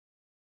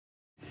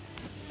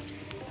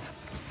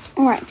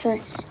Alright, so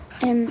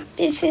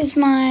this is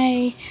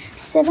my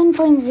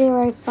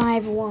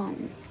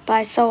 7.051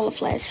 by Solar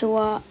Flares, who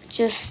are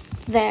just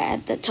there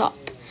at the top.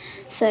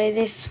 So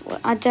this,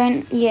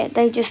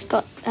 they just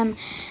got a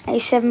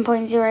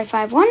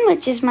 7.051,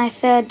 which is my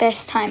third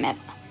best time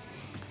ever.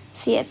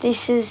 So yeah,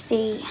 this is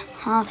the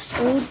half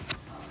speed.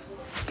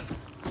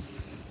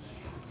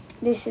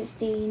 This is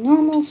the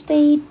normal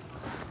speed.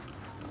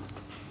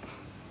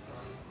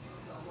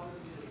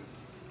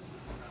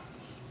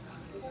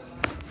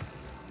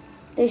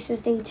 This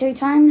is the 2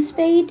 times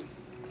speed.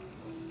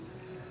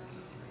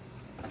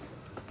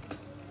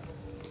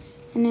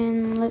 And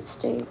then let's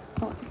do,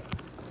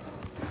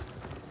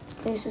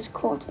 this is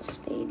quarter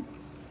speed.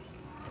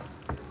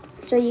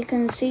 So you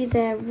can see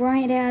there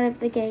right out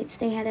of the gates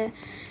they had a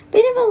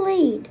bit of a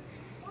lead.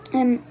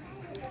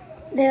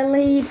 Their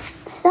lead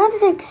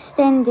started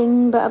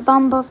extending, but a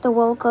bump off the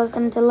wall caused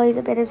them to lose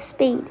a bit of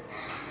speed.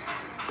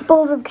 The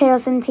Balls of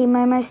Chaos and Team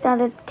Momo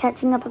started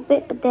catching up a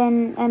bit, but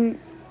then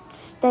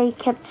they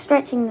kept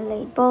stretching the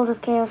lead. Balls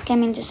of Chaos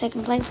came into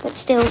second place, but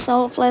still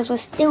Solar Flares were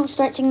still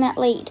stretching that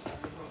lead.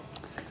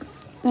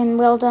 And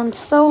well done to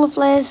Solar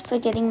Flares for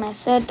getting my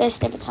third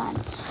best ever time,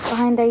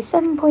 behind a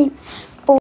 7.051.